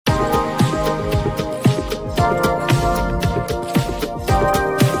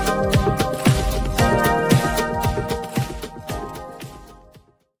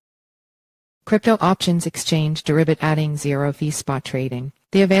Crypto options exchange Deribit adding zero-fee spot trading.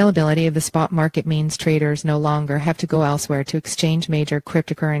 The availability of the spot market means traders no longer have to go elsewhere to exchange major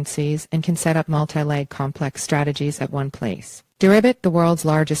cryptocurrencies and can set up multi-leg complex strategies at one place. Deribit, the world's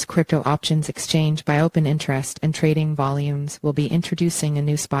largest crypto options exchange by open interest and trading volumes, will be introducing a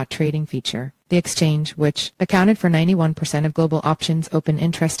new spot trading feature. The exchange, which accounted for 91% of global options open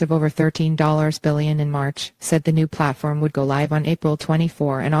interest of over $13 billion in March, said the new platform would go live on April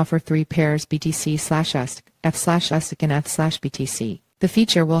 24 and offer 3 pairs BTC/USD, ETH/USD and ETH/BTC. The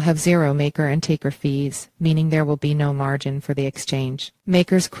feature will have zero maker and taker fees, meaning there will be no margin for the exchange.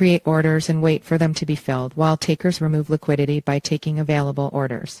 Makers create orders and wait for them to be filled, while takers remove liquidity by taking available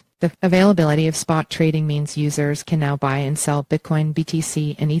orders. The availability of spot trading means users can now buy and sell Bitcoin,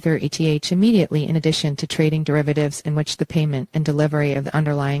 BTC, and Ether ETH immediately, in addition to trading derivatives in which the payment and delivery of the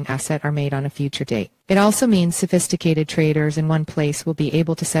underlying asset are made on a future date. It also means sophisticated traders in one place will be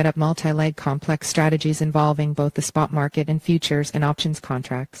able to set up multi-leg complex strategies involving both the spot market and futures and options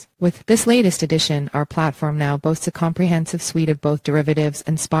contracts. With this latest addition, our platform now boasts a comprehensive suite of both derivatives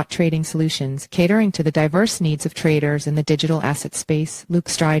and spot trading solutions, catering to the diverse needs of traders in the digital asset space. Luke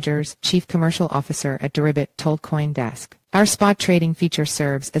Stridgers, Chief Commercial Officer at Deribit, told CoinDesk. Our spot trading feature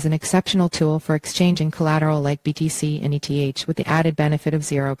serves as an exceptional tool for exchanging collateral like BTC and ETH with the added benefit of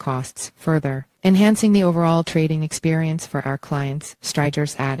zero costs, further enhancing the overall trading experience for our clients,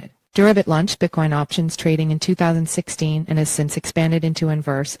 Stridgers added. Deribit launched Bitcoin options trading in 2016 and has since expanded into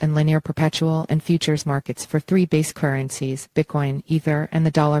inverse and linear perpetual and futures markets for 3 base currencies, Bitcoin, Ether, and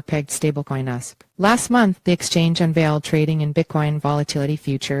the dollar-pegged stablecoin USD. Last month, the exchange unveiled trading in Bitcoin volatility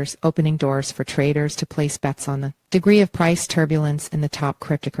futures, opening doors for traders to place bets on the degree of price turbulence in the top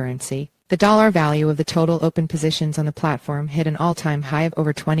cryptocurrency. The dollar value of the total open positions on the platform hit an all-time high of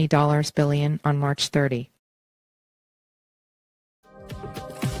over $20 billion on March 30.